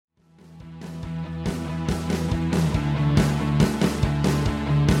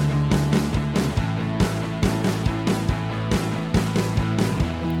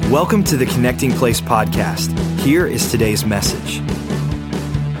Welcome to the Connecting Place podcast. Here is today's message.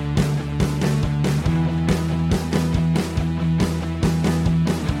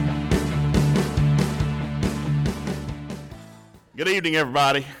 Good evening,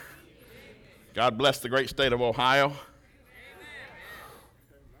 everybody. God bless the great state of Ohio.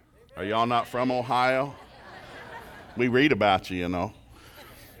 Are y'all not from Ohio? We read about you, you know.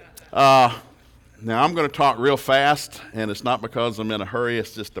 Now, I'm going to talk real fast, and it's not because I'm in a hurry.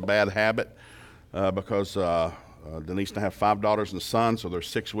 It's just a bad habit because Denise and I have 5 daughters and a son, so there's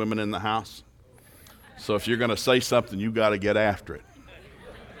 6 women in the house. So if you're going to say something, you got to get after it.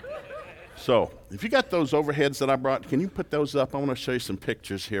 So if you got those overheads that I brought, can you put those up? I want to show you some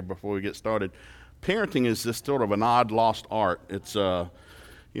pictures here before we get started. Parenting is this sort of an odd, lost art. It's,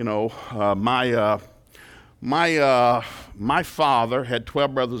 my father had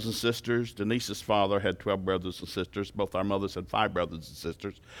 12 brothers and sisters. Denise's father had 12 brothers and sisters. Both our mothers had 5 brothers and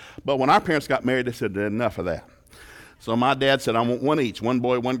sisters. But when our parents got married, they said, enough of that. So my dad said, I want one each, one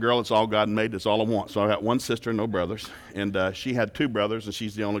boy, one girl. It's all God made. It's all I want. So I got one sister and no brothers. And she had 2 brothers, and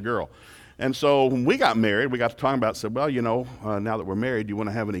she's the only girl. And so when we got married, we got to talking about, said, well, now that we're married, do you want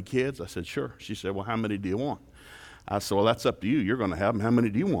to have any kids? I said, sure. She said, well, how many do you want? I said, well, that's up to you. You're going to have them. How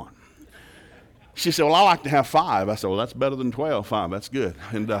many do you want? She said, well, I like to have 5. I said, well, that's better than 12. 5, that's good.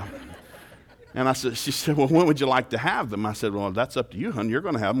 And I said, she said, well, when would you like to have them? I said, well, that's up to you, hon. You're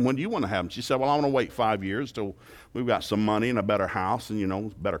going to have them. When do you want to have them? She said, well, I want to wait 5 years till we've got some money and a better house and, a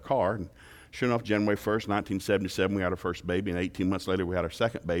better car. And sure enough, January 1st, 1977, we had our first baby, and 18 months later, we had our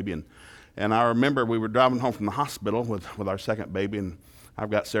second baby. And I remember we were driving home from the hospital with our second baby, and I've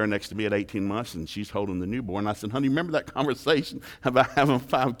got Sarah next to me at 18 months, and she's holding the newborn. I said, honey, remember that conversation about having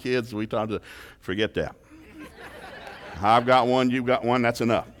 5 kids? We talked to, forget that. I've got one, you've got one, that's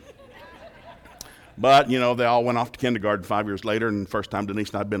enough. But, they all went off to kindergarten 5 years later, and the first time Denise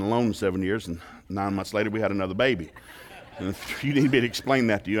and I had been alone 7 years, and 9 months later we had another baby. And if you need me to explain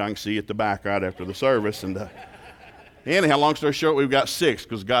that to you, I can see you at the back right after the service. And anyhow, long story short, we've got 6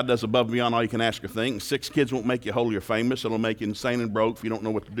 because God does above and beyond all you can ask or think. 6 kids won't make you holy or famous. It'll make you insane and broke if you don't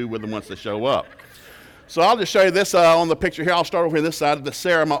know what to do with them once they show up. So I'll just show you this on the picture here. I'll start over on this side. This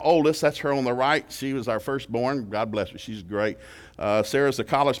Sarah, my oldest, that's her on the right. She was our firstborn. God bless her. She's great. Sarah's a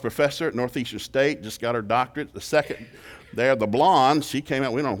college professor at Northeastern State, just got her doctorate. The second there, the blonde, she came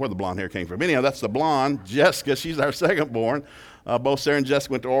out. We don't know where the blonde hair came from. Anyhow, that's the blonde. Jessica, she's our second-born. Both Sarah and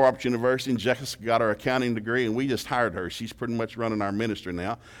Jessica went to Oral Roberts University, and Jessica got her accounting degree, and we just hired her. She's pretty much running our ministry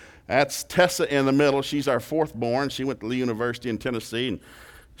now. That's Tessa in the middle. She's our 4th-born. She went to Lee University in Tennessee, and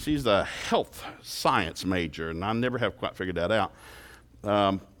she's a health science major, and I never have quite figured that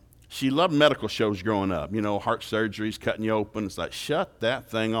out. She loved medical shows growing up, heart surgeries, cutting you open. It's like, shut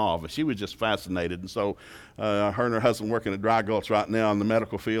that thing off. And she was just fascinated. And so her and her husband working at Dry Gulch right now in the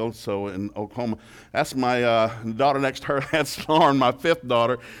medical field, so in Oklahoma. That's my daughter next to her. That's Lauren, my 5th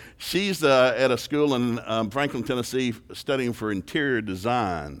daughter. She's at a school in Franklin, Tennessee, studying for interior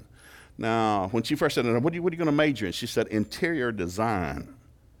design. Now, when she first said, what are you going to major in? She said, interior design.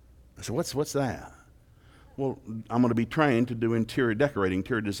 I said, what's that? Well, I'm going to be trained to do interior decorating,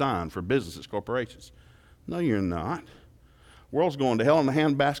 interior design for businesses, corporations. No, you're not. World's going to hell in a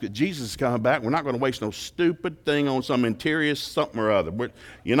handbasket. Jesus is coming back. We're not going to waste no stupid thing on some interior something or other.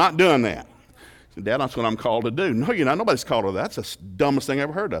 You're not doing that. I said, Dad, that's what I'm called to do. No, you're not. Nobody's called to that. That's the dumbest thing I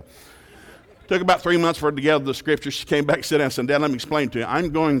ever heard of. Took about 3 months for her to gather the scripture. She came back, sat down, and said, Dad, let me explain to you. I'm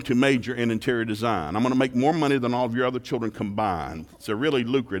going to major in interior design. I'm going to make more money than all of your other children combined. It's a really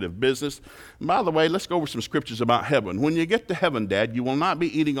lucrative business. And by the way, let's go over some scriptures about heaven. When you get to heaven, Dad, you will not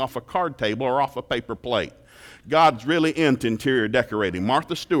be eating off a card table or off a paper plate. God's really into interior decorating.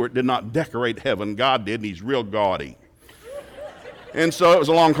 Martha Stewart did not decorate heaven. God did, and he's real gaudy. And so it was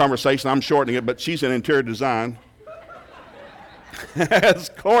a long conversation. I'm shortening it, but she's in interior design. That's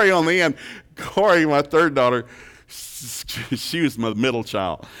Corey on the end. Corey, my 3rd daughter, she was my middle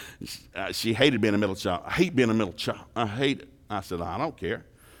child. She hated being a middle child. I hate being a middle child. I hate it. I said, I don't care.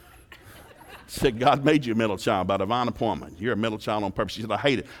 Said, God made you a middle child by divine appointment. You're a middle child on purpose. She said, I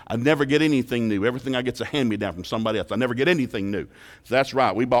hate it. I never get anything new. Everything I get's a hand-me-down from somebody else. I never get anything new. So that's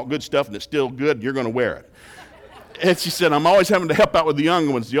right. We bought good stuff, and it's still good, and you're going to wear it. And she said, I'm always having to help out with the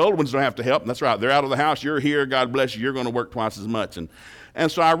young ones. The older ones don't have to help. And that's right. They're out of the house. You're here. God bless you. You're going to work twice as much. And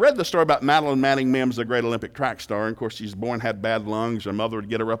so I read the story about Madeline Manning Mims, the great Olympic track star. And, of course, she's born, had bad lungs. Her mother would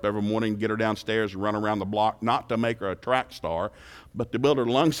get her up every morning, get her downstairs and run around the block, not to make her a track star, but to build her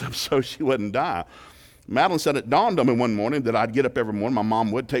lungs up so she wouldn't die. Madeline said it dawned on me one morning that I'd get up every morning. My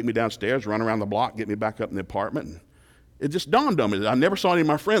mom would take me downstairs, run around the block, get me back up in the apartment. And it just dawned on me that I never saw any of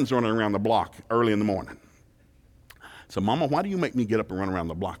my friends running around the block early in the morning. said, Mama, why do you make me get up and run around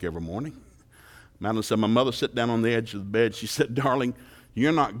the block every morning? Madeline said, my mother sat down on the edge of the bed. She said, darling,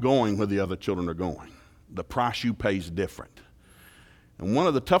 you're not going where the other children are going. The price you pay is different. And one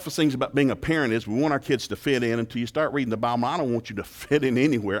of the toughest things about being a parent is we want our kids to fit in. Until you start reading the Bible, I don't want you to fit in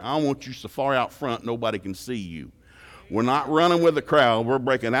anywhere. I want you so far out front nobody can see you. We're not running with the crowd. We're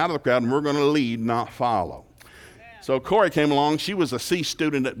breaking out of the crowd, and we're going to lead, not follow. So Corey came along. She was a C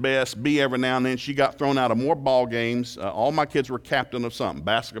student at best, B every now and then. She got thrown out of more ball games. All my kids were captain of something,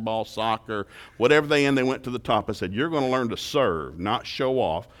 basketball, soccer, whatever they went to the top. I said, you're going to learn to serve, not show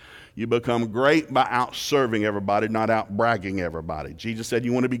off. You become great by out-serving everybody, not out-bragging everybody. Jesus said,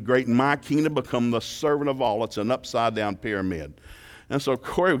 you want to be great in my kingdom, become the servant of all. It's an upside-down pyramid. And so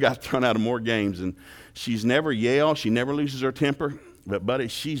Corey got thrown out of more games, and she's never yelled. She never loses her temper. But, buddy,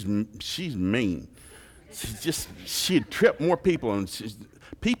 she's mean. She'd trip more people, and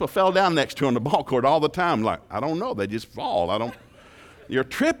people fell down next to her on the ball court all the time. Like, I don't know, they just fall. You're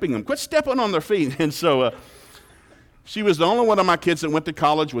tripping them. Quit stepping on their feet. And so she was the only one of my kids that went to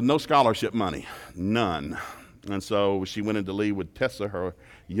college with no scholarship money, none. And so she went into league with Tessa, her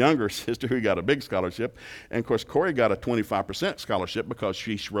younger sister, who got a big scholarship. And, of course, Corey got a 25% scholarship because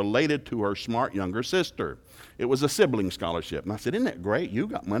she's related to her smart younger sister. It was a sibling scholarship. And I said, isn't that great? You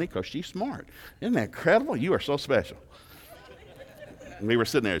got money because she's smart. Isn't that incredible? You are so special. And we were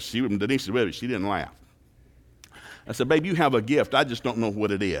sitting there. Denise was with me. She didn't laugh. I said, babe, you have a gift. I just don't know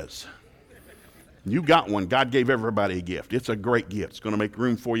what it is. You got one. God gave everybody a gift. It's a great gift. It's going to make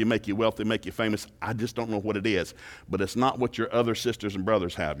room for you, make you wealthy, make you famous. I just don't know what it is. But it's not what your other sisters and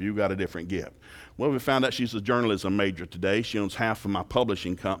brothers have. You got a different gift. Well, we found out she's a journalism major today. She owns half of my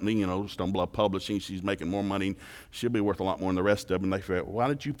publishing company, Stone Bluff Publishing. She's making more money. She'll be worth a lot more than the rest of them. And they said, why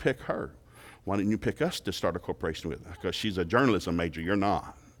did you pick her? Why didn't you pick us to start a corporation with? Because she's a journalism major. You're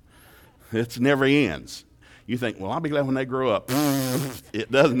not. It never ends. You think, well, I'll be glad when they grow up.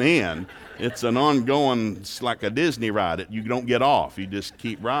 It doesn't end. It's an ongoing, it's like a Disney ride. You don't get off. You just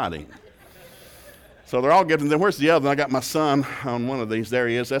keep riding. So they're all getting, then where's the other? I got my son on one of these. There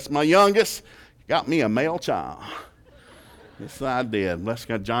he is. That's my youngest. Got me a male child. Yes, I did. Bless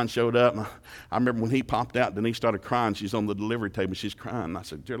God, John showed up. I remember when he popped out, Denise started crying. She's on the delivery table. She's crying. I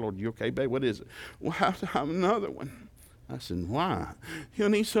said, dear Lord, you okay, babe? What is it? We'll have to have another one. I said, why? He'll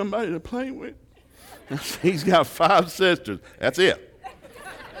need somebody to play with. He's got 5 sisters. That's it.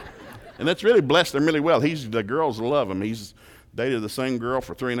 And that's really blessed him really well. The girls love him. He's dated the same girl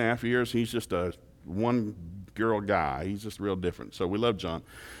for 3.5 years. He's just a one-girl guy. He's just real different. So we love John.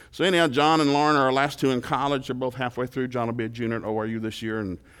 So anyhow, John and Lauren are our last 2 in college. They're both halfway through. John will be a junior at ORU this year.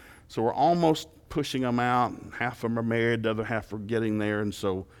 And so we're almost pushing them out. Half of them are married. The other half are getting there. And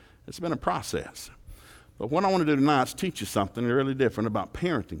so it's been a process. But what I want to do tonight is teach you something really different about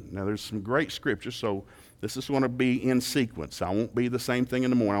parenting. Now, there's some great scriptures, so this is going to be in sequence. I won't be the same thing in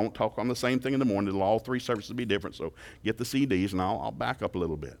the morning. I won't talk on the same thing in the morning. It'll all 3 services be different, so get the CDs, and I'll back up a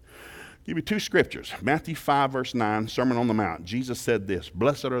little bit. Give you 2 scriptures. Matthew 5, verse 9, Sermon on the Mount. Jesus said this,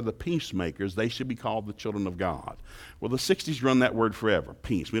 blessed are the peacemakers. They should be called the children of God. Well, the 60s run that word forever,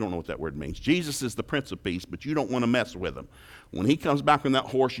 peace. We don't know what that word means. Jesus is the Prince of Peace, but you don't want to mess with him. When he comes back on that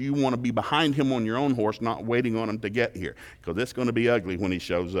horse, you want to be behind him on your own horse, not waiting on him to get here, because it's going to be ugly when he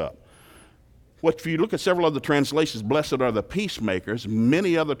shows up. If you look at several other translations, blessed are the peacemakers.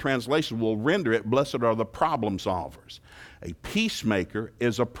 Many other translations will render it, blessed are the problem solvers. A peacemaker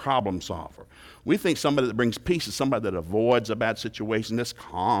is a problem solver. We think somebody that brings peace is somebody that avoids a bad situation. Let's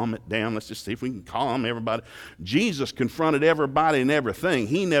calm it down. Let's just see if we can calm everybody. Jesus confronted everybody and everything.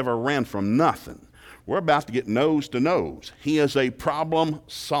 He never ran from nothing. We're about to get nose to nose. He is a problem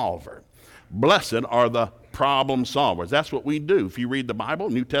solver. Blessed are the problem solvers. That's what we do. If you read the Bible,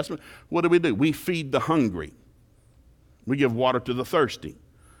 New Testament, what do? We feed the hungry. We give water to the thirsty.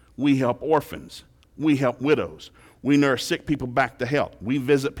 We help orphans. We help widows. We nurse sick people back to health. We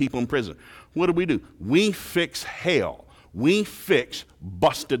visit people in prison. What do? We fix hell. We fix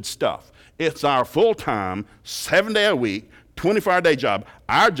busted stuff. It's our full-time, 7-day-a-week, 24-hour-day job.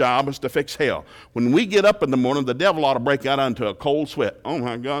 Our job is to fix hell. When we get up in the morning, the devil ought to break out into a cold sweat. Oh,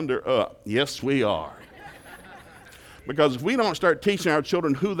 my God, they're up. Yes, we are. Because if we don't start teaching our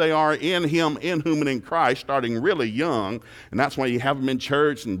children who they are in him, in whom, and in Christ, starting really young, and that's why you have them in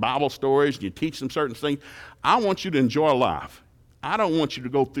church and Bible stories, and you teach them certain things, I want you to enjoy life. I don't want you to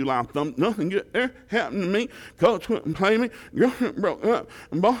go through life, nothing good ever happened to me. Coach went and played me, girlfriend broke up,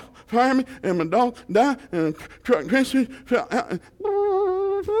 and boss fired me, and my dog died, and truck fell out.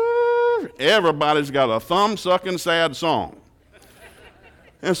 Everybody's got a thumb-sucking sad song.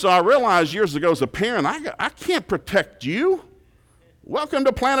 And so I realized years ago as a parent, I can't protect you. Welcome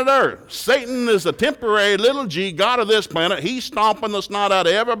to planet Earth. Satan is a temporary little g god of this planet. He's stomping the snot out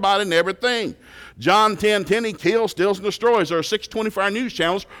of everybody and everything. John 10:10, he kills, steals, and destroys. There are 624 news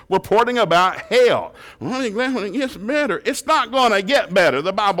channels reporting about hell. Well, I'm glad when it gets better. It's not going to get better.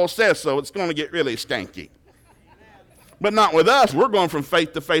 The Bible says so. It's going to get really skanky. But not with us. We're going from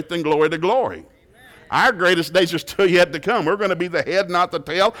faith to faith and glory to glory. Our greatest days are still yet to come. We're going to be the head, not the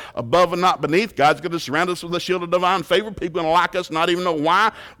tail, above and not beneath. God's going to surround us with a shield of divine favor. People are going to like us, not even know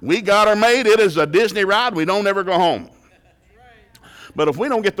why. We got her made. It is a Disney ride. We don't ever go home. But if we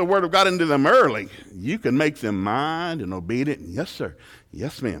don't get the word of God into them early, you can make them mind and obedient. And yes, sir.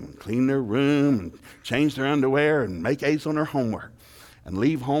 Yes, ma'am. Clean their room and change their underwear and make A's on their homework and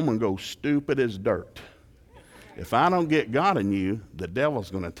leave home and go stupid as dirt. If I don't get God in you, the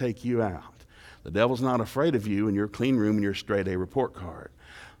devil's going to take you out. The devil's not afraid of you in your clean room and your straight A report card.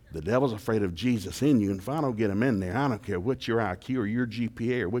 The devil's afraid of Jesus in you, and if I don't get him in there, I don't care what your IQ or your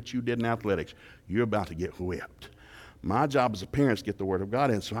GPA or what you did in athletics, you're about to get whipped. My job as a parent is to get the word of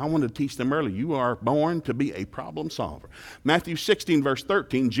God in, so I wanted to teach them early. You are born to be a problem solver. Matthew 16, verse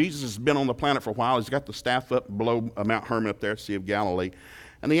 13, Jesus has been on the planet for a while. He's got the staff up below Mount Hermon up there, Sea of Galilee,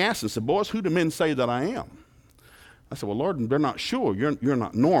 and he asked them, said, boys, who do men say that I am? I said, well, Lord, they're not sure. You're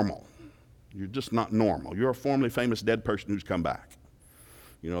not normal. You're just not normal. You're a formerly famous dead person who's come back.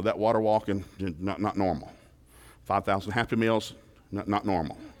 You know, that water walking, not normal. 5,000 Happy Meals, not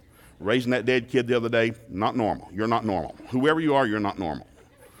normal. Raising that dead kid the other day, not normal. You're not normal. Whoever you are, you're not normal.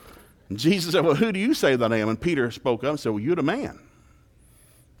 And Jesus said, well, who do you say that I am? And Peter spoke up and said, well, you're the man.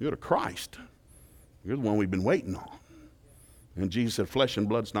 You're the Christ. You're the one we've been waiting on. And Jesus said, flesh and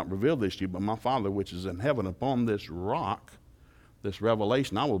blood's not revealed this to you, but my Father which is in heaven. Upon this rock, this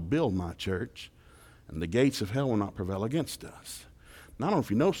revelation, I will build my church, and the gates of hell will not prevail against us. Now, I don't know if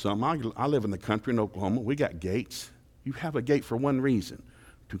you know something. I live in the country in Oklahoma. We got gates. You have a gate for one reason,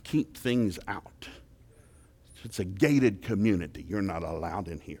 to keep things out. It's a gated community. You're not allowed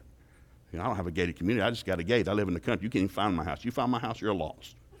in here. You know, I don't have a gated community. I just got a gate. I live in the country. You can't even find my house. You find my house, you're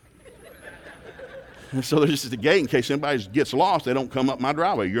lost. And so there's just a gate in case anybody gets lost. They don't come up my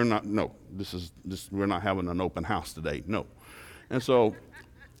driveway. You're not. No, we're not having an open house today. No. And so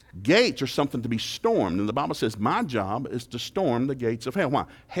gates are something to be stormed. And the Bible says my job is to storm the gates of hell. Why?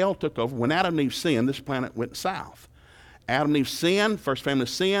 Hell took over. When Adam and Eve sinned, this planet went south. Adam and Eve sinned, first family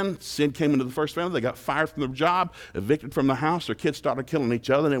sinned, sin came into the first family, they got fired from their job, evicted from the house, their kids started killing each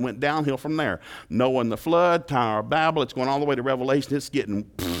other, and it went downhill from there. Noah and the flood, Tower of Babel, it's going all the way to Revelation, it's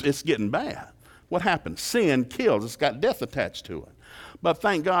getting bad. What happened? Sin kills, it's got death attached to it. But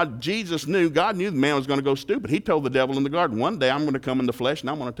thank God, God knew the man was going to go stupid. He told the devil in the garden, one day I'm going to come in the flesh and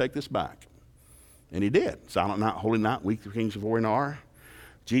I'm going to take this back. And he did. Silent night, holy night, week of kings before an hour.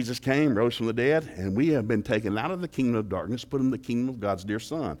 Jesus came, rose from the dead, and we have been taken out of the kingdom of darkness, put in the kingdom of God's dear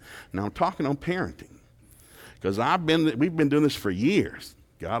Son. Now I'm talking on parenting, because we've been doing this for years.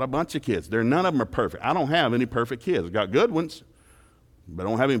 Got a bunch of kids. None of them are perfect. I don't have any perfect kids. I've got good ones, but I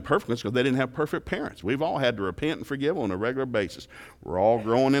don't have any perfect ones because they didn't have perfect parents. We've all had to repent and forgive on a regular basis. We're all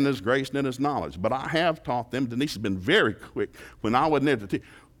growing in His grace and in His knowledge. But I have taught them. Denise has been very quick when I wasn't there to teach.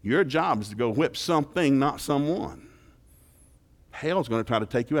 Your job is to go whip something, not someone. Hell's going to try to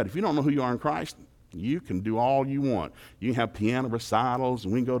take you out. If you don't know who you are in Christ, you can do all you want. You can have piano recitals,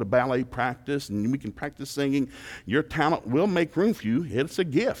 and we can go to ballet practice, and we can practice singing. Your talent will make room for you. It's a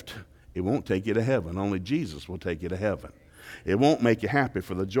gift. It won't take you to heaven. Only Jesus will take you to heaven. It won't make you happy,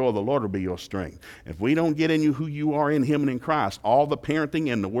 for the joy of the Lord will be your strength. If we don't get in you who you are in Him and in Christ, all the parenting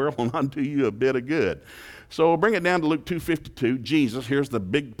in the world will not do you a bit of good. So we'll bring it down to Luke 2:52. Jesus, here's the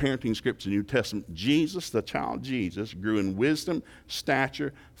big parenting scripts in the New Testament. Jesus, the child Jesus, grew in wisdom,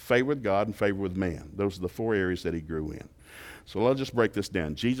 stature, favor with God, and favor with man. Those are the four areas that He grew in. So let's just break this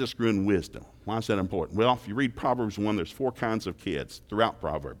down. Jesus grew in wisdom. Why is that important? Well, if you read Proverbs 1, there's four kinds of kids throughout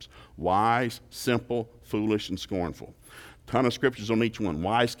Proverbs. Wise, simple, foolish, and scornful. Ton of scriptures on each one.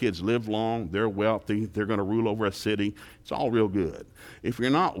 Wise kids live long, they're wealthy, they're going to rule over a city. It's all real good. If you're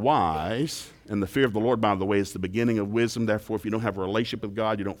not wise, and the fear of the Lord, by the way, is the beginning of wisdom. Therefore, if you don't have a relationship with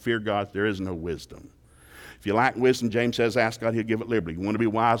God, you don't fear God, there is no wisdom. If you lack wisdom, James says, ask God, He'll give it liberty. You want to be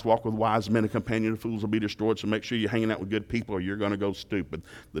wise, walk with wise men, a companion of fools will be destroyed, so make sure you're hanging out with good people or you're going to go stupid.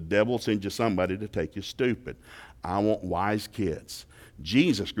 The devil sends you somebody to take you stupid. I want wise kids.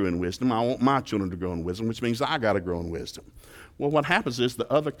 Jesus grew in wisdom. I want my children to grow in wisdom, which means I got to grow in wisdom. Well, what happens is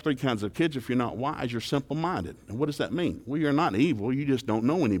the other three kinds of kids, if you're not wise, you're simple-minded. And what does that mean? Well, you're not evil. You just don't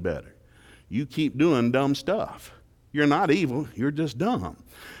know any better. You keep doing dumb stuff. You're not evil. You're just dumb.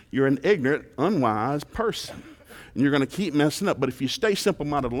 You're an ignorant, unwise person. and you're going to keep messing up. But if you stay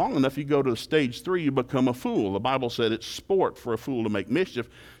simple-minded long enough, you go to stage 3, you become a fool. The Bible said it's sport for a fool to make mischief.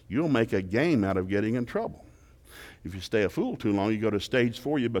 You'll make a game out of getting in trouble. If you stay a fool too long, you go to stage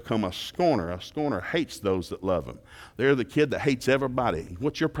 4, you become a scorner. A scorner hates those that love him. They're the kid that hates everybody.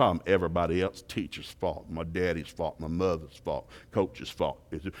 What's your problem? Everybody else. Teacher's fault, my daddy's fault, my mother's fault, coach's fault.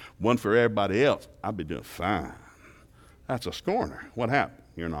 It's one for everybody else. I'll be doing fine. That's a scorner. What happened?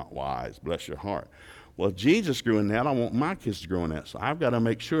 You're not wise. Bless your heart. Well, if Jesus grew in that, I want my kids to grow in that. So I've got to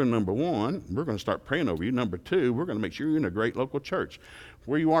make sure, number 1, we're going to start praying over you. Number 2, we're going to make sure you're in a great local church.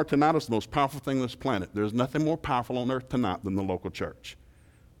 Where you are tonight is the most powerful thing on this planet. There's nothing more powerful on earth tonight than the local church.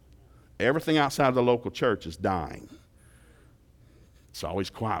 Everything outside of the local church is dying. It's always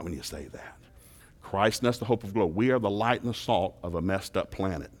quiet when you say that. Christ in us, the hope of glory. We are the light and the salt of a messed up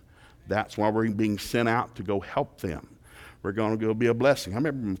planet. That's why we're being sent out to go help them. We're going to go be a blessing. I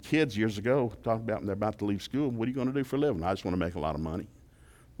remember kids years ago talking about when they're about to leave school, what are you going to do for a living? I just want to make a lot of money.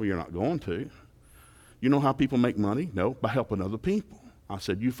 Well, you're not going to. You know how people make money? No, by helping other people. I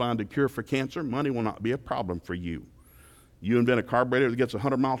said, you find a cure for cancer, money will not be a problem for you. You invent a carburetor that gets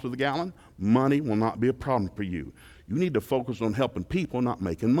 100 miles to the gallon, money will not be a problem for you. You need to focus on helping people, not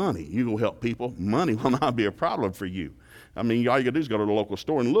making money. You will help people, money will not be a problem for you. I mean, all you gotta do is go to the local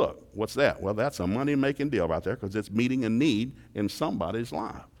store and look. What's that? Well, that's a money-making deal right there because it's meeting a need in somebody's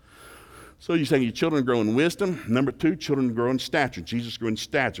life. So you're saying your children grow in wisdom. Number 2, children grow in stature. Jesus grew in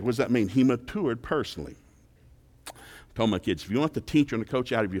stature. What does that mean? He matured personally. I told my kids, if you want the teacher and the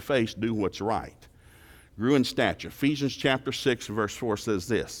coach out of your face, do what's right. Grew in stature. Ephesians chapter 6, verse 4 says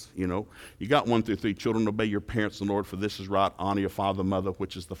this, you got 1 through 3, children, obey your parents in the Lord, for this is right. Honor your father and mother,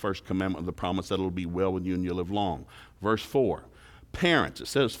 which is the first commandment of the promise that it'll be well with you and you'll live long. Verse 4, parents, it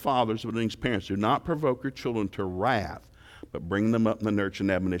says fathers, but it means parents, do not provoke your children to wrath, but bring them up in the nurture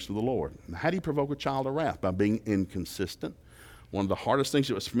and admonition of the Lord. Now, how do you provoke a child to wrath? By being inconsistent. One of the hardest things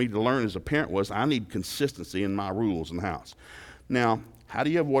it was for me to learn as a parent was I need consistency in my rules in the house. Now, how do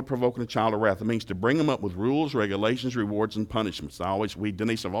you avoid provoking a child to wrath? It means to bring them up with rules, regulations, rewards, and punishments.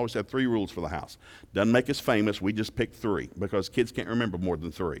 Denise, I've always had 3 rules for the house. Doesn't make us famous. We just pick 3 because kids can't remember more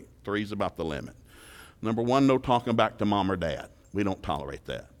than 3. 3 is about the limit. Number 1, no talking back to mom or dad. We don't tolerate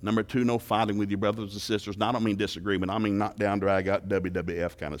that. Number 2, no fighting with your brothers and sisters. Now, I don't mean disagreement. I mean knock down, drag out,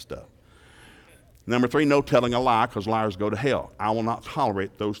 WWF kind of stuff. Number 3, no telling a lie because liars go to hell. I will not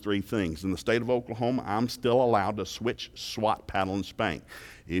tolerate those 3 things. In the state of Oklahoma, I'm still allowed to switch, swat, paddle, and spank.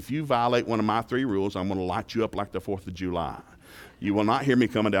 If you violate one of my 3 rules, I'm going to light you up like the 4th of July. You will not hear me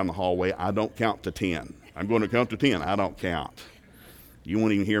coming down the hallway. I don't count to 10. I'm going to count to 10. I don't count. You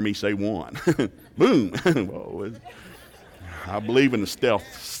won't even hear me say 1. Boom. Whoa, I believe in the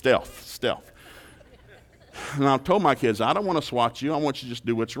stealth. And I told my kids, I don't want to swat you. I want you to just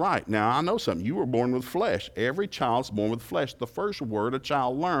do what's right. Now, I know something. You were born with flesh. Every child's born with flesh. The first word a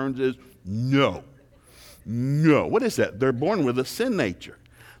child learns is no. No. What is that? They're born with a sin nature.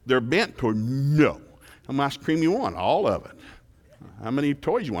 They're bent toward no. How much ice cream you want? All of it. How many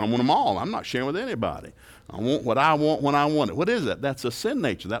toys you want? I want them all. I'm not sharing with anybody. I want what I want when I want it. What is that? That's a sin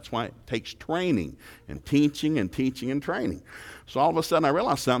nature. That's why it takes training and teaching and training. So all of a sudden I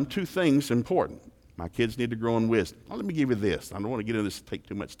realized something. 2 things important. My kids need to grow in wisdom. Well, let me give you this. I don't want to get into this to take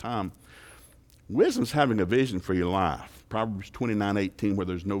too much time. Wisdom's having a vision for your life. Proverbs 29:18, where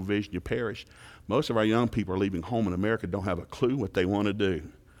there's no vision, you perish. Most of our young people are leaving home in America don't have a clue what they want to do.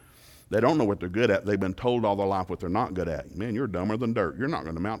 They don't know what they're good at. They've been told all their life what they're not good at. Man, you're dumber than dirt. You're not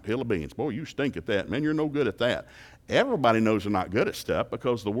going to mount a hill of beans. Boy, you stink at that. Man, you're no good at that. Everybody knows they're not good at stuff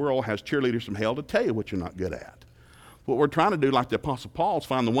because the world has cheerleaders from hell to tell you what you're not good at. What we're trying to do, like the Apostle Paul, is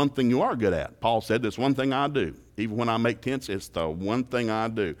find the one thing you are good at. Paul said, there's one thing I do. Even when I make tents, it's the one thing I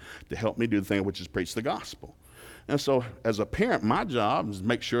do to help me do the thing which is preach the gospel. And so as a parent, my job is to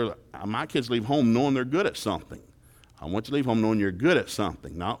make sure that my kids leave home knowing they're good at something. I want you to leave home knowing you're good at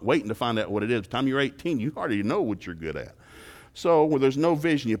something, not waiting to find out what it is. By the time you're 18, you already know what you're good at. So where there's no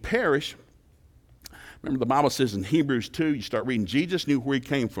vision, you perish. Remember the Bible says in Hebrews 2, you start reading, Jesus knew where he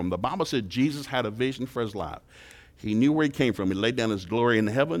came from. The Bible said Jesus had a vision for his life. He knew where he came from. He laid down his glory in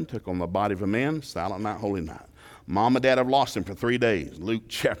heaven, took on the body of a man, silent night, holy night. Mom and dad have lost him for 3 days. Luke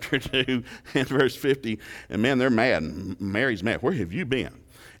chapter 2 and verse 50. And man, they're mad. Mary's mad. Where have you been?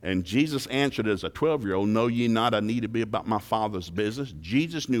 And Jesus answered as a 12-year-old, know ye not I need to be about my Father's business?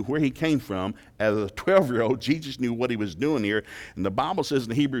 Jesus knew where he came from. As a 12-year-old, Jesus knew what he was doing here. And the Bible says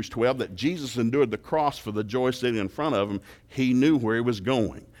in Hebrews 12 that Jesus endured the cross for the joy sitting in front of him. He knew where he was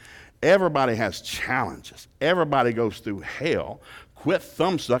going. Everybody has challenges. Everybody goes through hell. Quit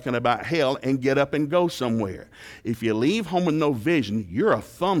thumbsucking about hell and get up and go somewhere. If you leave home with no vision, you're a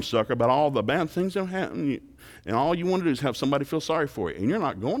thumbsucker about all the bad things that happen. And all you want to do is have somebody feel sorry for you, and you're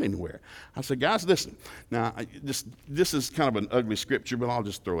not going anywhere. I said, guys, listen. Now, this is kind of an ugly scripture, but I'll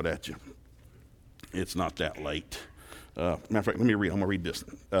just throw it at you. It's not that late. Matter of fact, let me read. I'm going to read this.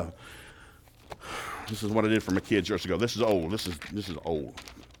 This is what I did for my kids years ago. This is old. This is old.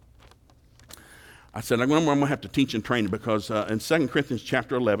 I said, I'm going to have to teach and train because in 2 Corinthians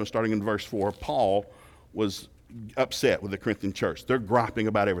chapter 11, starting in verse 4, Paul was upset with the Corinthian church. They're griping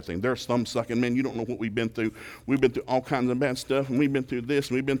about everything. They're thumb-sucking men. You don't know what we've been through. We've been through all kinds of bad stuff, and we've been through this,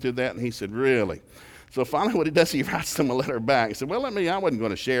 and we've been through that. And he said, really? So finally what he does, he writes them a letter back. He said, well, I wasn't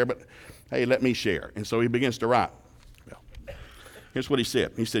going to share, but hey, let me share. And so he begins to write. Well, here's what he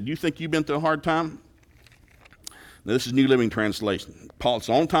said. He said, you think you've been through a hard time? Now, this is New Living Translation. It's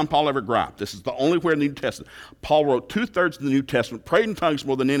the only time Paul ever griped. This is the only where in the New Testament. Paul wrote 2/3 of the New Testament, prayed in tongues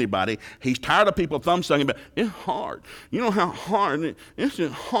more than anybody. He's tired of people thumb-sucking, but it's hard. You know how hard it's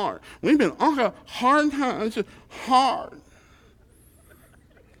just hard. We've been on a hard time. It's just hard.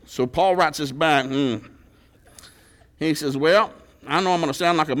 So Paul writes this back. He says, well, I know I'm going to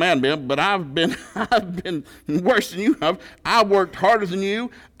sound like a madman, but I've been worse than you have. I've worked harder than you.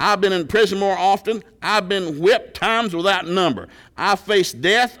 I've been in prison more often. I've been whipped times without number. I faced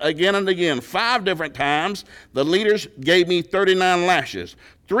death again and again. 5 different times, the leaders gave me 39 lashes.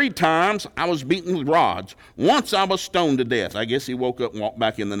 3 times, I was beaten with rods. Once, I was stoned to death. I guess he woke up and walked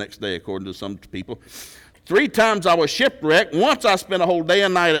back in the next day, according to some people. 3 times I was shipwrecked. Once I spent a whole day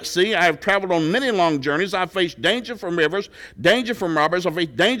and night at sea. I have traveled on many long journeys. I faced danger from rivers, danger from robbers. I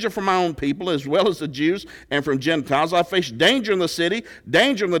faced danger from my own people as well as the Jews and from Gentiles. I faced danger in the city,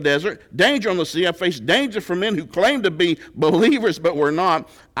 danger in the desert, danger on the sea. I faced danger from men who claimed to be believers but were not.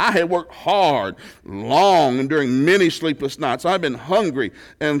 I had worked hard, long, and during many sleepless nights. I've been hungry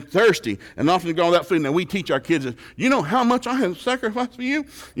and thirsty and often gone without food. Now, we teach our kids, you know how much I have sacrificed for you?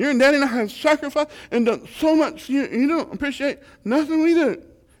 You and Daddy and I have sacrificed and done so much. You don't appreciate nothing we do.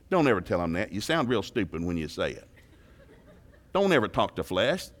 Don't ever tell them that. You sound real stupid when you say it. Don't ever talk to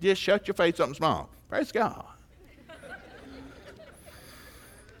flesh. Just shut your face up and smile. Praise God.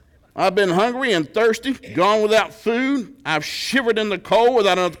 I've been hungry and thirsty, gone without food. I've shivered in the cold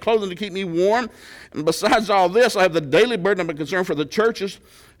without enough clothing to keep me warm. And besides all this, I have the daily burden of a concern for the churches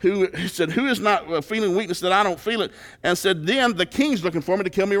who is not feeling weakness that I don't feel it? And said, then the king's looking for me to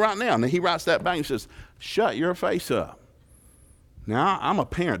kill me right now. And he writes that back and he says, shut your face up. Now, I'm a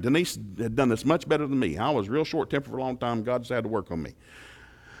parent. Denise had done this much better than me. I was real short-tempered for a long time. God just had to work on me.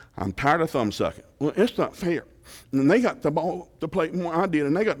 I'm tired of thumb-sucking. Well, it's not fair. And they got the ball to play more than I did,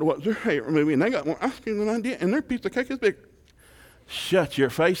 and they got to watch their favorite movie, and they got more ice cream than I did, and their piece of cake is bigger. Shut your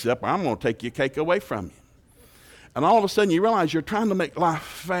face up, or I'm going to take your cake away from you. And all of a sudden, you realize you're trying to make life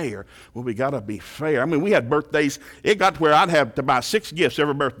fair. Well, we got to be fair. I mean, we had birthdays. It got to where I'd have to buy 6 gifts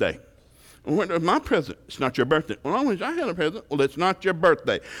every birthday. Well, my present? It's not your birthday. Well, I wish I had a present. Well, it's not your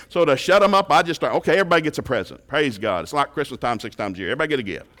birthday. So to shut them up, I just start, okay, everybody gets a present. Praise God. It's like Christmas time 6 times a year. Everybody get a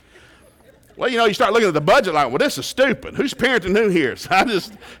gift. Well, you start looking at the budget like, well, this is stupid. Who's parenting who here? So I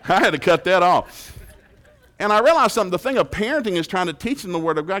had to cut that off. And I realized something. The thing of parenting is trying to teach them the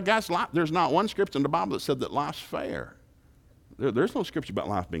Word of God. Guys, there's not one scripture in the Bible that said that life's fair. There's no scripture about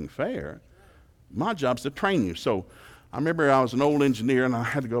life being fair. My job's to train you. So I remember I was an old engineer, and I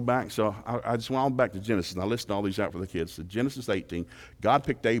had to go back. So I just went all back to Genesis, and I listed all these out for the kids. So Genesis 18, God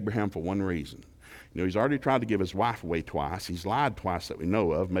picked Abraham for one reason. He's already tried to give his wife away twice. He's lied twice that we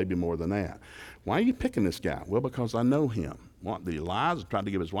know of, maybe more than that. Why are you picking this guy? Well, because I know him. What, that he lies and tried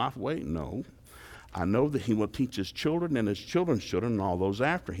to give his wife away? No. I know that he will teach his children and his children's children and all those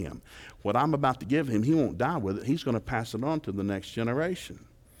after him. What I'm about to give him, he won't die with it. He's going to pass it on to the next generation.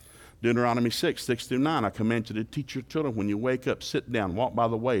 Deuteronomy 6:6-9, I command you to teach your children when you wake up, sit down, walk by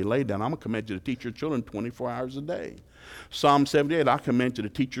the way, lay down. I'm going to command you to teach your children 24 hours a day. Psalm 78, I command you to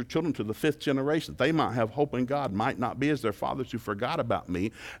teach your children to the 5th generation. They might have hope in God, might not be as their fathers who forgot about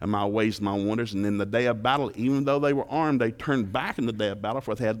me and my ways and my wonders. And in the day of battle, even though they were armed, they turned back in the day of battle,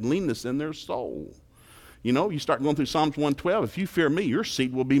 for they had leanness in their soul. You start going through Psalms 112. If you fear me, your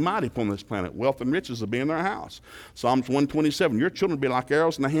seed will be mighty upon this planet. Wealth and riches will be in their house. Psalms 127, your children will be like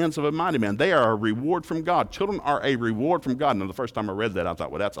arrows in the hands of a mighty man. They are a reward from God. Children are a reward from God. Now, the first time I read that, I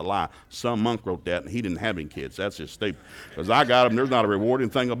thought, well, that's a lie. Some monk wrote that, and he didn't have any kids. That's just stupid. Because I got them, there's not a rewarding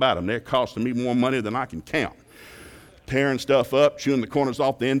thing about them. They're costing me more money than I can count. Tearing stuff up, chewing the corners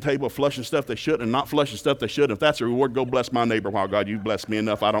off the end table, flushing stuff they shouldn't, and not flushing stuff they should. If that's a reward, go bless my neighbor while God, you've blessed me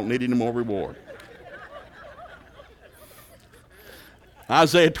enough. I don't need any more reward.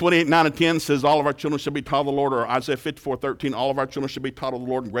 Isaiah 28:9-10 says, all of our children shall be taught of the Lord. Or Isaiah 54:13, all of our children shall be taught of the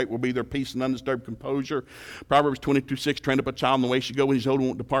Lord, and great will be their peace and undisturbed composure. Proverbs 22:6, train up a child in the way he should go when he's old and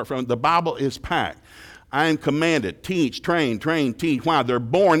won't depart from it. The Bible is packed. I am commanded, teach, train, teach. Why? They're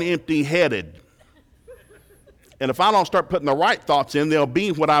born empty-headed. And if I don't start putting the right thoughts in, they'll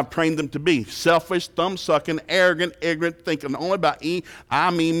be what I've trained them to be. Selfish, thumb-sucking, arrogant, ignorant, thinking only about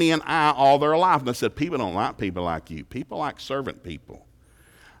I, me, and I all their life. And I said, people don't like people like you. People like servant people.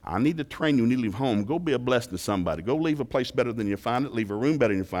 I need to train you when you leave home. Go be a blessing to somebody. Go leave a place better than you find it. Leave a room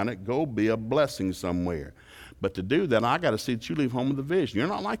better than you find it. Go be a blessing somewhere. But to do that, I got to see that you leave home with a vision. You're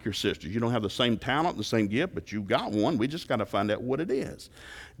not like your sisters. You don't have the same talent, the same gift, but you've got one. We just got to find out what it is.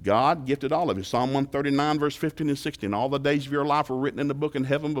 God gifted all of you. Psalm 139, verse 15 and 16. All the days of your life were written in the book in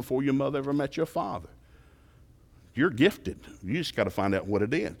heaven before your mother ever met your father. You're gifted. You just got to find out what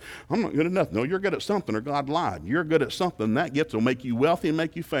it is. I'm not good enough. No, you're good at something, or God lied. You're good at something. That gift will make you wealthy and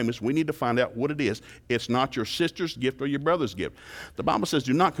make you famous. We need to find out what it is. It's not your sister's gift or your brother's gift. The Bible says,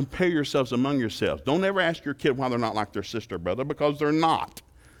 do not compare yourselves among yourselves. Don't ever ask your kid why they're not like their sister or brother, because they're not.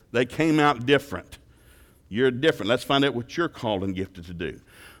 They came out different. You're different. Let's find out what you're called and gifted to do.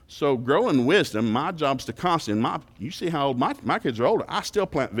 So grow in wisdom. My job's to constantly, you see how old my kids are older. I still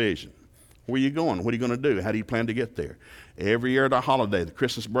plant vision. Where are you going? What are you going to do? How do you plan to get there? Every year at a holiday, the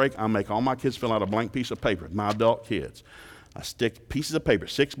Christmas break, I make all my kids fill out a blank piece of paper, my adult kids. I stick pieces of paper,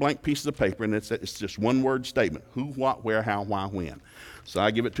 6 blank pieces of paper, and it's just one word statement. Who, what, where, how, why, when. So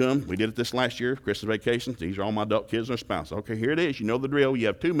I give it to them. We did it this last year, Christmas vacations. These are all my adult kids and their spouse. Okay, here it is. You know the drill. You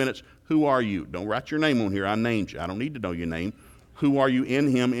have 2 minutes. Who are you? Don't write your name on here. I named you. I don't need to know your name. Who are you in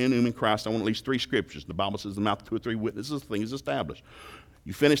him, in whom, in Christ? I want at least 3 scriptures. The Bible says the mouth of 2 or 3 witnesses, things established.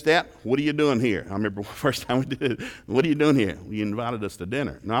 You finish that? What are you doing here? I remember the first time we did it. What are you doing here? Well, you invited us to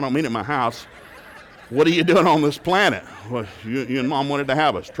dinner. No, I don't mean at my house. What are you doing on this planet? Well, you and Mom wanted to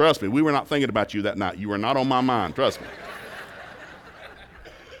have us. Trust me, we were not thinking about you that night. You were not on my mind. Trust me.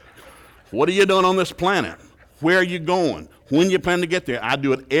 What are you doing on this planet? Where are you going? When you plan to get there? I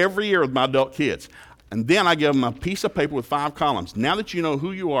do it every year with my adult kids. And then I give them a piece of paper with 5 columns. Now that you know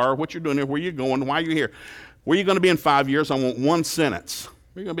who you are, what you're doing here, where you're going, why you're here, where you're going to be in 5 years, I want 1 sentence.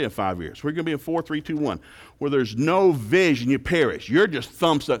 Where are you going to be in 5 years? Where are you going to be in 4, 3, 2, 1? Where there's no vision, you perish. You're just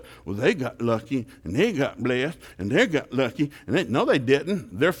thumbs up. Well, they got lucky, and they got blessed, and they got lucky. And no, they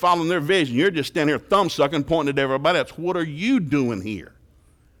didn't. They're following their vision. You're just standing here thumb sucking, pointing at everybody else. What are you doing here?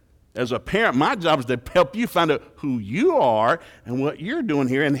 As a parent, my job is to help you find out who you are and what you're doing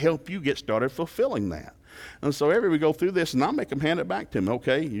here and help you get started fulfilling that. And so we go through this, and I'll make them hand it back to them.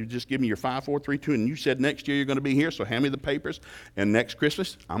 Okay, you just give me your 5, 4, 3, 2, and you said next year you're going to be here, so hand me the papers, and next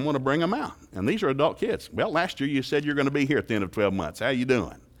Christmas, I'm going to bring them out. And these are adult kids. Well, last year you said you're going to be here at the end of 12 months. How you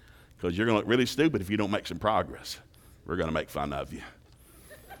doing? Because you're going to look really stupid if you don't make some progress. We're going to make fun of you.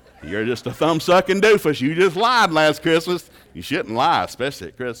 You're just a thumb-sucking doofus. You just lied last Christmas. You shouldn't lie, especially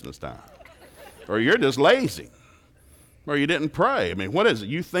at Christmas time. Or you're just lazy. Or you didn't pray. I mean, what is it?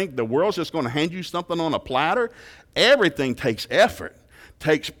 You think the world's just going to hand you something on a platter? Everything takes effort,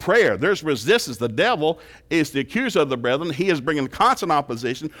 takes prayer. There's resistance. The devil is the accuser of the brethren. He is bringing constant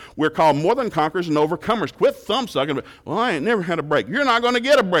opposition. We're called more than conquerors and overcomers. Quit thumb-sucking. Well, I ain't never had a break. You're not going to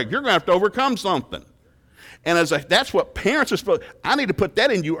get a break. You're going to have to overcome something. And that's what parents are supposed to. I need to put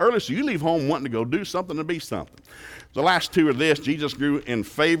that in you early so you leave home wanting to go do something to be something. The last 2 are this. Jesus grew in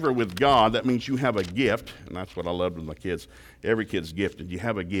favor with God. That means you have a gift, and that's what I loved with my kids. Every kid's gifted. You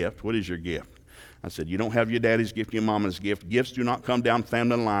have a gift. What is your gift? I said, you don't have your daddy's gift, your mama's gift. Gifts do not come down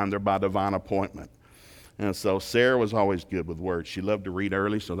family line. They're by divine appointment. And so Sarah was always good with words. She loved to read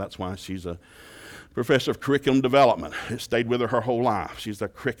early, so that's why she's a professor of curriculum development. It stayed with her whole life. She's a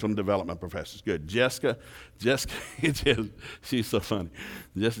curriculum development professor. It's good. Jessica, she's so funny.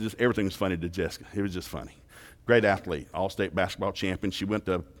 Just everything was funny to Jessica. It was just funny. Great athlete, all-state basketball champion. She went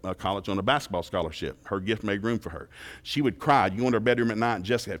to college on a basketball scholarship. Her gift made room for her. She would cry. You go in her bedroom at night, and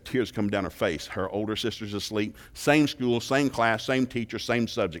Jessica had tears coming down her face. Her older sister's asleep. Same school, same class, same teacher, same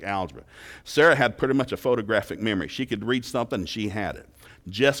subject, algebra. Sarah had pretty much a photographic memory. She could read something, and she had it.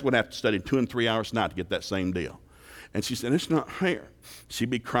 Jess would have to study 2 and 3 hours a night to get that same deal. And she said, it's not fair. She'd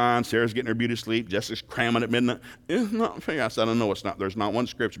be crying. Sarah's getting her beauty sleep. Jessica's cramming at midnight. It's not fair. I said, I know it's not. There's not one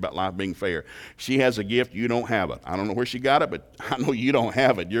scripture about life being fair. She has a gift. You don't have it. I don't know where she got it, but I know you don't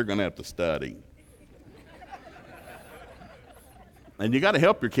have it. You're going to have to study. And you got to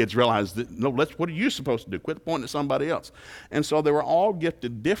help your kids realize that, no, what are you supposed to do? Quit pointing at somebody else. And so they were all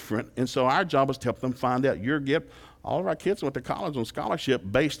gifted different. And so our job was to help them find out your gift. All of our kids went to college on scholarship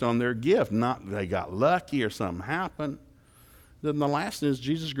based on their gift, not they got lucky or something happened. Then the last is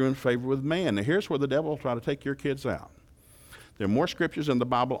Jesus grew in favor with man. Now here's where the devil will try to take your kids out. There are more scriptures in the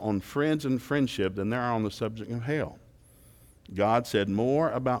Bible on friends and friendship than there are on the subject of hell. God said more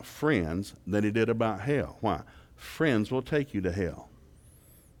about friends than he did about hell. Why? Friends will take you to hell.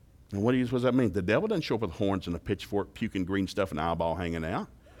 And what does that mean? The devil doesn't show up with horns and a pitchfork, puking green stuff and an eyeball hanging out.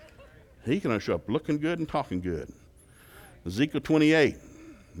 He can show up looking good and talking good. Ezekiel 28.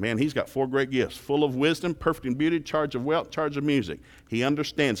 Man, he's got 4 great gifts. Full of wisdom, perfect in beauty, charge of wealth, charge of music. He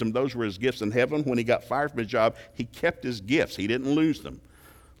understands them. Those were his gifts in heaven. When he got fired from his job, he kept his gifts. He didn't lose them.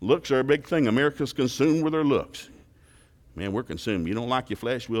 Looks are a big thing. America's consumed with their looks. Man, we're consumed. You don't like your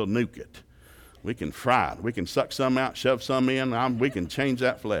flesh, we'll nuke it. We can fry it. We can suck some out, shove some in. We can change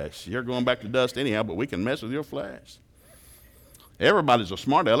that flesh. You're going back to dust anyhow, but we can mess with your flesh. Everybody's a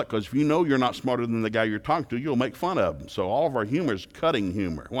smart aleck, because if you know you're not smarter than the guy you're talking to, you'll make fun of them. So all of our humor is cutting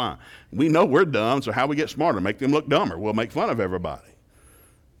humor. Why? We know we're dumb, so how we get smarter? Make them look dumber. We'll make fun of everybody.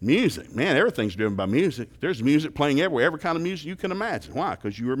 Music. Man, everything's driven by music. There's music playing everywhere, every kind of music you can imagine. Why?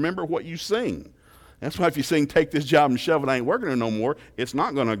 Because you remember what you sing. That's why if you sing, take this job and shove it, I ain't working there no more, it's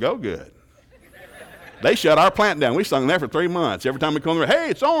not going to go good. They shut our plant down. We sung there for 3 months. Every time we come there, hey,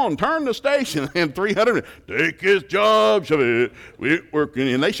 it's on, turn the station. And 300, take his job, shove it, we're working.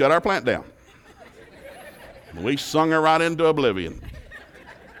 And they shut our plant down. We sung her right into oblivion.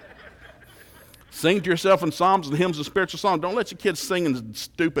 Sing to yourself in psalms and hymns and spiritual songs. Don't let your kids sing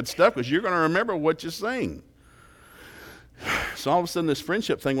stupid stuff, because you're going to remember what you sing. So all of a sudden this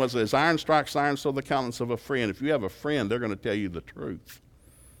friendship thing was, as iron strikes iron, so the countenance of a friend. If you have a friend, they're going to tell you the truth.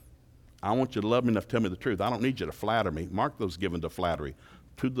 I want you to love me enough to tell me the truth. I don't need you to flatter me. Mark those given to flattery.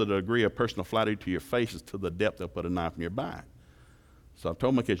 To the degree of personal flattery to your face is to the depth they'll put a knife in your back. So I've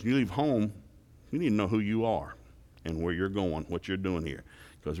told my kids, when you leave home, you need to know who you are and where you're going, what you're doing here.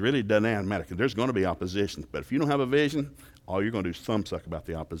 Because really it doesn't matter, because there's going to be opposition. But if you don't have a vision, all you're going to do is thumbsuck about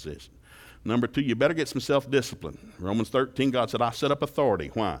the opposition. Number 2, you better get some self-discipline. Romans 13, God said, I set up authority.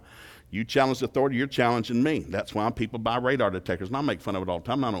 Why? You challenge the authority, you're challenging me. That's why people buy radar detectors. And I make fun of it all the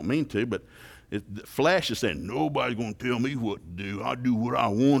time. I don't mean to, but the flesh is saying, nobody's going to tell me what to do. I do what I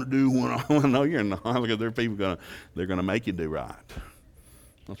want to do when I want to. No, you're not. Because there are people they're going to make you do right.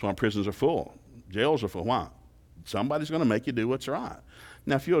 That's why prisons are full. Jails are full. Why? Somebody's going to make you do what's right.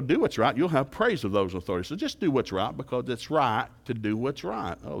 Now, if you'll do what's right, you'll have praise of those authorities. So just do what's right, because it's right to do what's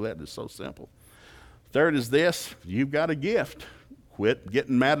right. Oh, that is so simple. Third is this: you've got a gift. Quit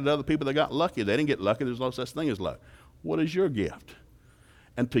getting mad at other people that got lucky. They didn't get lucky. There's no such thing as luck. What is your gift?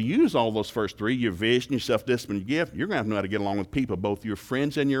 And to use all those first 3, your vision, your self-discipline, your gift, you're going to have to know how to get along with people, both your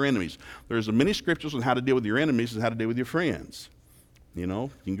friends and your enemies. There's many scriptures on how to deal with your enemies and how to deal with your friends. You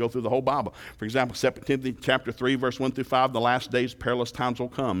know, you can go through the whole Bible. For example, 2 Timothy chapter 3, verse 1 through 5, the last days, perilous times will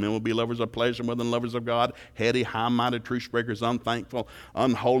come. Men will be lovers of pleasure more than lovers of God, heady, high-minded, truce breakers, unthankful,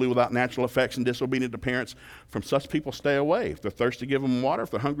 unholy, without natural affection, disobedient to parents. From such people stay away. If they're thirsty, give them water.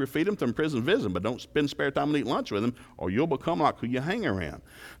 If they're hungry, feed them. If they're in prison, visit them. But don't spend spare time and eat lunch with them, or you'll become like who you hang around.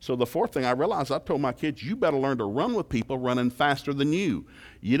 So the 4th thing I realized, I told my kids, you better learn to run with people running faster than you.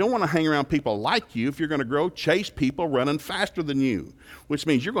 You don't want to hang around people like you. If you're going to grow, chase people running faster than you, which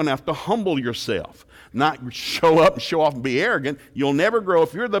means you're going to have to humble yourself, not show up and show off and be arrogant. You'll never grow.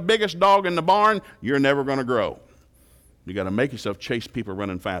 If you're the biggest dog in the barn, you're never going to grow. You got to make yourself chase people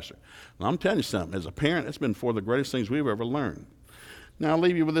running faster. And I'm telling you something, as a parent, it's been one of the greatest things we've ever learned. Now, I'll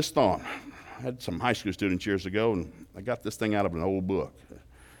leave you with this thought. I had some high school students years ago, and I got this thing out of an old book.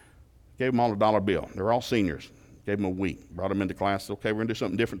 Gave them all a $1 bill. They were all seniors. Gave them a week. Brought them into class. Okay, we're going to do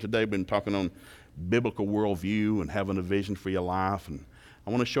something different today. Been talking on biblical worldview and having a vision for your life. And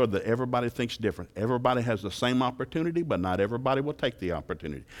I want to show that everybody thinks different. Everybody has the same opportunity, but not everybody will take the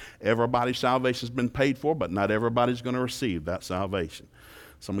opportunity. Everybody's salvation has been paid for, but not everybody's going to receive that salvation.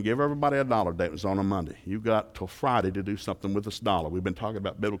 So I'm going to give everybody $1 today. It was on a Monday. You've got till Friday to do something with this $1. We've been talking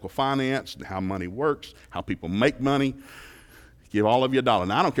about biblical finance and how money works, how people make money. Give all of you $1.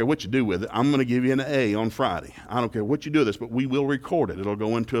 Now, I don't care what you do with it. I'm going to give you an A on Friday. I don't care what you do with this, but we will record it. It'll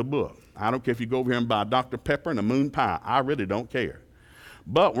go into a book. I don't care if you go over here and buy Dr. Pepper and a moon pie. I really don't care.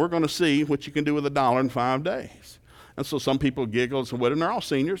 But we're going to see what you can do with $1 in 5 days. And so some people giggle and say, well, and they're all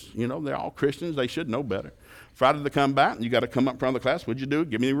seniors. You know, they're all Christians. They should know better. Friday they come back, and you got to come up in front of the class. What'd you do?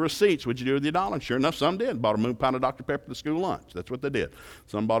 Give me the receipts. What'd you do with your $1? And sure enough, some did. Bought a moon pie and a Dr. Pepper for the school lunch. That's what they did.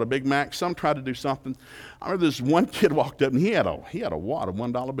 Some bought a Big Mac. Some tried to do something. I remember this one kid walked up, and he had a wad of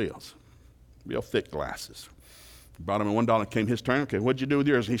 $1 bills, real thick glasses. Brought him a $1. Came his turn. Okay, what'd you do with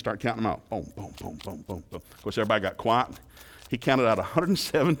yours? And he started counting them out. Boom, boom, boom, boom, boom, boom. Of course, everybody got quiet. He counted out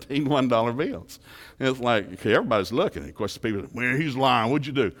 117 $1 bills. And it's like, okay, everybody's looking. Of course, the people said, well, he's lying. What'd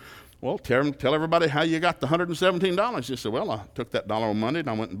you do? Well, tell everybody how you got the $117. He said, well, I took that $1 on Monday, and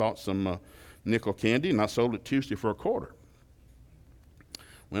I went and bought some nickel candy, and I sold it Tuesday for $0.25.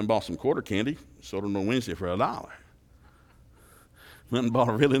 Went and bought some quarter candy, sold it on Wednesday for $1. Went and bought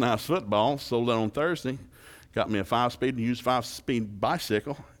a really nice football, sold it on Thursday. got me a 5-speed and used 5-speed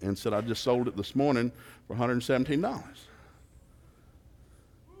bicycle and said I just sold it this morning for $117.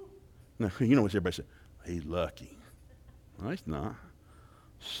 Now, you know what everybody said? He's lucky. No, he's not.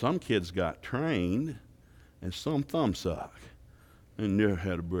 Some kids got trained and some thumb suck and never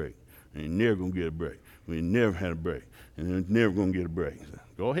had a break. And never going to get a break. We never had a break. And they're never going to get a break. So,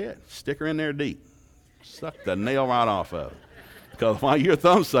 go ahead. Stick her in there deep. Suck the nail right off of it. Because while you're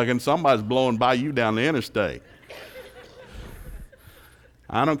thumb sucking, somebody's blowing by you down the interstate.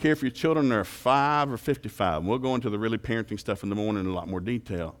 I don't care if your children are 5 or 55. We'll go into the really parenting stuff in the morning in a lot more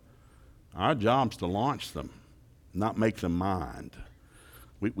detail. Our job's to launch them, not make them mind.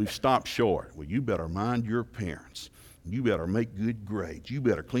 We've stopped short. Well, you better mind your parents. You better make good grades. You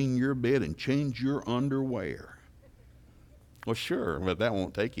better clean your bed and change your underwear. Well, sure, but that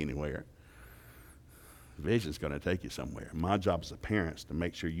won't take you anywhere. Vision's going to take you somewhere. My job as a parent is to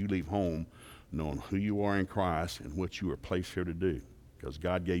make sure you leave home knowing who you are in Christ and what you were placed here to do, because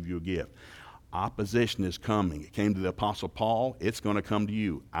God gave you a gift. Opposition is coming. It came to the Apostle Paul. It's going to come to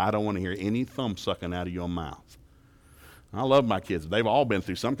you. I don't want to hear any thumb sucking out of your mouth. I love my kids. They've all been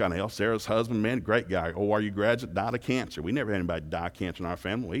through some kind of hell. Sarah's husband, man, great guy. ORU graduate, died of cancer. We never had anybody die of cancer in our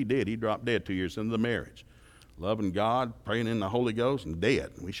family. Well, he did. He dropped dead 2 years into the marriage. Loving God, praying in the Holy Ghost, and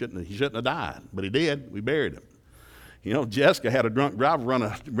dead. He shouldn't have died, but he did. We buried him. You know, Jessica had a drunk driver run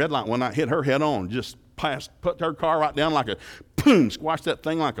a red light one night, hit her head on, just put her car right down like a, boom, squashed that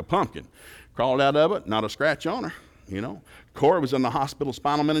thing like a pumpkin. Crawled out of it, not a scratch on her. You know, Corey was in the hospital,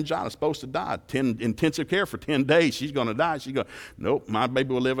 spinal meningitis, supposed to die. Intensive care for 10 days. She's going to die. She's going, nope, my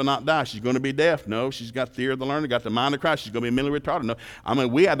baby will live and not die. She's going to be deaf. No, she's got the ear of the learner, got the mind of Christ. She's going to be mentally retarded. No, I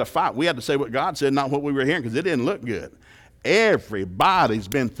mean, we had to fight. We had to say what God said, not what we were hearing, because it didn't look good. Everybody's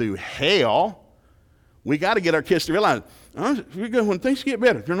been through hell. We got to get our kids to realize, when things get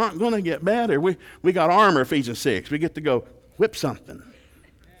better, they're not going to get better. We got armor, Ephesians 6. We get to go whip something.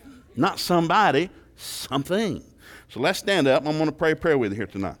 Not somebody, something. So let's stand up. I'm going to pray a prayer with you here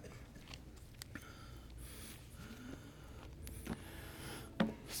tonight.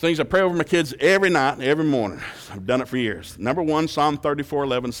 Things I pray over my kids every night, every morning. I've done it for years. Number 1, Psalm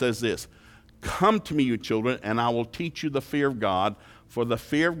 34:11 says this: "Come to me, you children, and I will teach you the fear of God, for the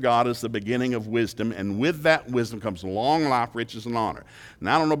fear of God is the beginning of wisdom, and with that wisdom comes long life, riches, and honor."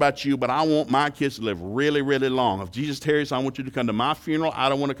 Now, I don't know about you, but I want my kids to live really, really long. If Jesus tarries, I want you to come to my funeral. I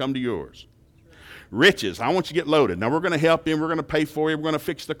don't want to come to yours. Riches, I want you to get loaded. Now, we're going to help you. We're going to pay for you. We're going to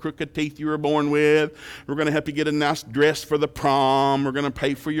fix the crooked teeth you were born with. We're going to help you get a nice dress for the prom. We're going to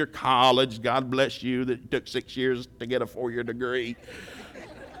pay for your college. God bless you that it took 6 years to get a 4-year degree.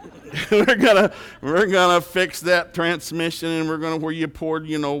 we're gonna fix that transmission, and we're gonna where you poured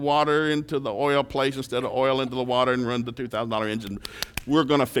water into the oil place instead of oil into the water and run the $2,000 engine. We're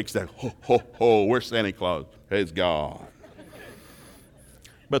gonna fix that. Ho ho ho! We're Santa Claus. Praise God.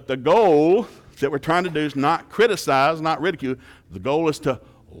 But the goal that we're trying to do is not criticize, not ridicule. The goal is to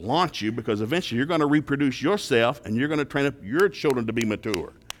launch you, because eventually you're going to reproduce yourself and you're going to train up your children to be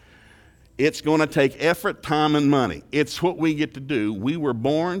mature. It's going to take effort, time, and money. It's what we get to do. We were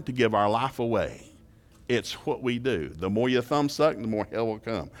born to give our life away. It's what we do. The more you thumb suck, the more hell will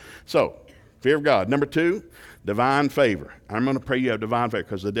come. So, fear of God. Number 2, divine favor. I'm going to pray you have divine favor,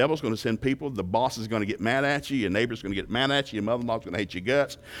 because the devil's going to send people. The boss is going to get mad at you. Your neighbor's going to get mad at you. Your mother-in-law's going to hate your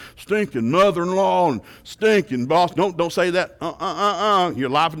guts. Stinking mother-in-law and stinking boss. Don't say that. Your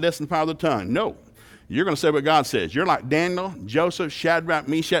life and death in the power of the tongue. No. You're going to say what God says. You're like Daniel, Joseph, Shadrach,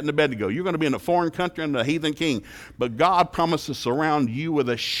 Meshach, and Abednego. You're going to be in a foreign country under a heathen king. But God promised to surround you with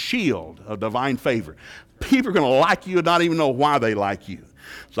a shield of divine favor. People are going to like you and not even know why they like you.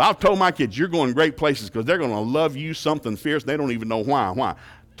 So I've told my kids, you're going great places, because they're going to love you something fierce. They don't even know why. Why?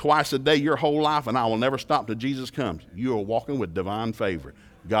 Twice a day your whole life, and I will never stop till Jesus comes. You are walking with divine favor.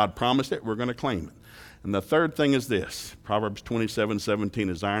 God promised it. We're going to claim it. And the third thing is this. Proverbs 27:17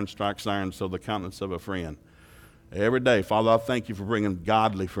 is iron strikes iron, so the countenance of a friend. Every day, Father, I thank you for bringing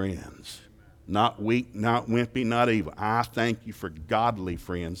godly friends. Not weak, not wimpy, not evil. I thank you for godly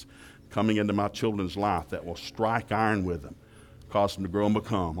friends coming into my children's life that will strike iron with them, cause them to grow and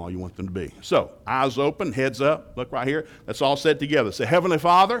become all you want them to be. So, eyes open, heads up. Look right here. Let's all say it together. Say, Heavenly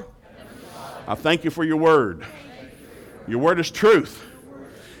Father, I thank you for your word. Your word is truth.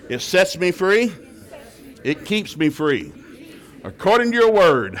 It sets me free. It keeps me free. According to your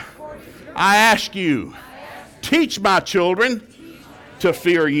word, I ask you, teach my children to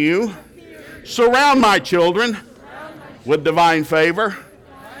fear you. Surround my children with divine favor.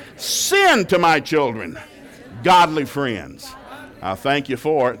 Send to my children godly friends. I thank you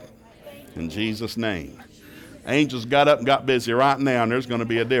for it in Jesus' name. Angels got up and got busy right now, and there's going to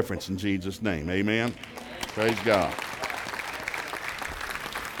be a difference in Jesus' name. Amen. Praise God.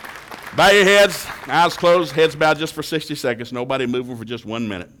 Bow your heads, eyes closed, heads bowed just for 60 seconds. Nobody moving for just 1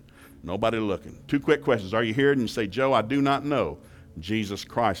 minute. Nobody looking. 2 quick questions. Are you here? And you say, Joe, I do not know Jesus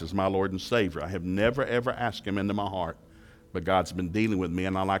Christ is my Lord and Savior. I have never, ever asked him into my heart, but God's been dealing with me,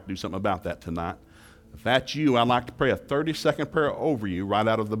 and I'd like to do something about that tonight. If that's you, I'd like to pray a 30-second prayer over you right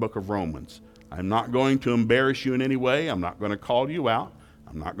out of the book of Romans. I'm not going to embarrass you in any way. I'm not going to call you out.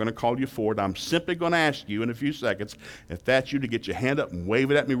 I'm not going to call you forward. I'm simply going to ask you in a few seconds, if that's you, to get your hand up and wave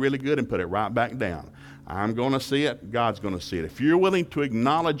it at me really good and put it right back down. I'm going to see it. God's going to see it. If you're willing to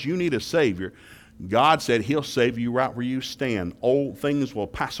acknowledge you need a Savior, God said he'll save you right where you stand. Old things will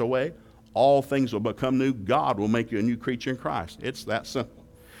pass away. All things will become new. God will make you a new creature in Christ. It's that simple.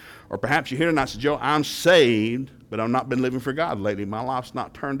 Or perhaps you're here tonight and say, Joe, I'm saved, but I've not been living for God lately. My life's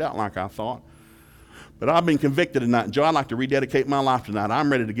not turned out like I thought. But I've been convicted tonight. Joe, I'd like to rededicate my life tonight.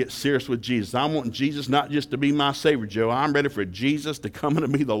 I'm ready to get serious with Jesus. I want Jesus not just to be my Savior, Joe. I'm ready for Jesus to come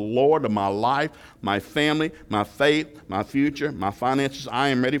and be the Lord of my life, my family, my faith, my future, my finances. I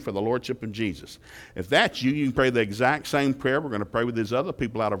am ready for the Lordship of Jesus. If that's you, you can pray the exact same prayer. We're going to pray with these other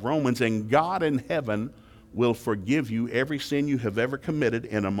people out of Romans, and God in heaven will forgive you every sin you have ever committed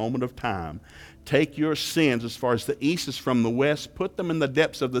in a moment of time. Take your sins as far as the east is from the west, put them in the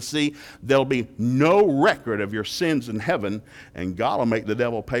depths of the sea. There'll be no record of your sins in heaven, and God will make the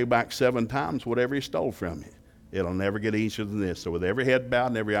devil pay back 7 times whatever he stole from you. It'll never get easier than this. So with every head bowed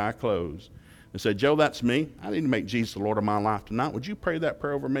and every eye closed, and say, Joe, that's me. I need to make Jesus the Lord of my life tonight. Would you pray that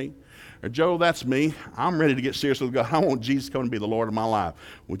prayer over me? Or, Joe, that's me. I'm ready to get serious with God. I want Jesus to come and be the Lord of my life.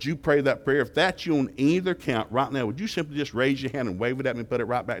 Would you pray that prayer? If that's you on either count right now, would you simply just raise your hand and wave it at me and put it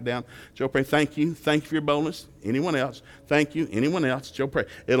right back down? Joe, pray, thank you. Thank you for your boldness. Anyone else? Thank you. Anyone else? Joe, pray.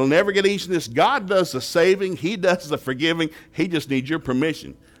 It'll never get easier than this. God does the saving. He does the forgiving. He just needs your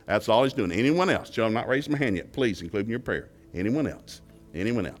permission. That's all he's doing. Anyone else? Joe, I'm not raising my hand yet. Please include in your prayer. Anyone else?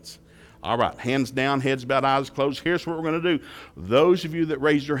 Anyone else? All right, hands down, heads bowed, eyes closed. Here's what we're going to do. Those of you that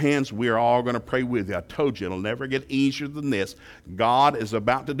raised your hands, we are all going to pray with you. I told you, it'll never get easier than this. God is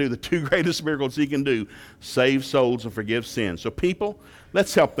about to do the 2 greatest miracles he can do, save souls and forgive sins. So people,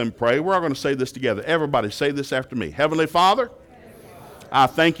 let's help them pray. We're all going to say this together. Everybody say this after me. Heavenly Father, I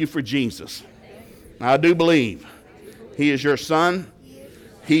thank you for Jesus. I do believe he is your son.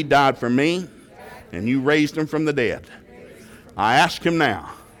 He died for me, and you raised him from the dead. I ask him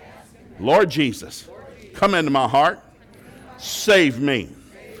now, Lord Jesus, come into my heart, save me,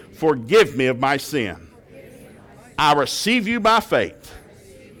 forgive me of my sin. I receive you by faith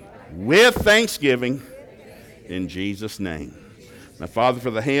with thanksgiving in Jesus' name. Now, Father, for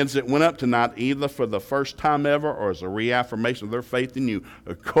the hands that went up tonight, either for the first time ever or as a reaffirmation of their faith in you,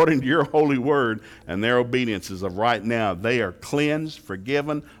 according to your holy word and their obedience as of right now, they are cleansed,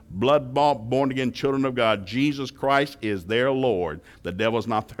 forgiven, blood-bought, born-again children of God. Jesus Christ is their Lord. The devil's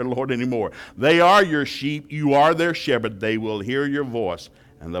not their Lord anymore. They are your sheep. You are their shepherd. They will hear your voice,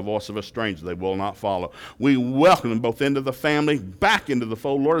 and the voice of a stranger they will not follow. We welcome them both into the family, back into the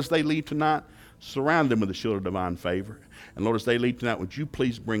fold. Lord, as they leave tonight, surround them with the shield of divine favor. And Lord, as they leave tonight, would you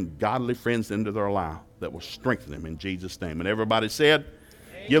please bring godly friends into their life that will strengthen them in Jesus' name. And everybody said,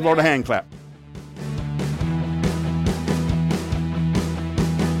 amen. Give the Lord a hand clap.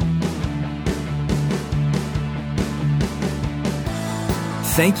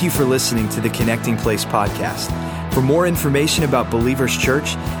 Thank you for listening to the Connecting Place podcast. For more information about Believers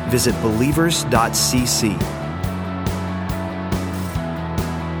Church, visit believers.cc.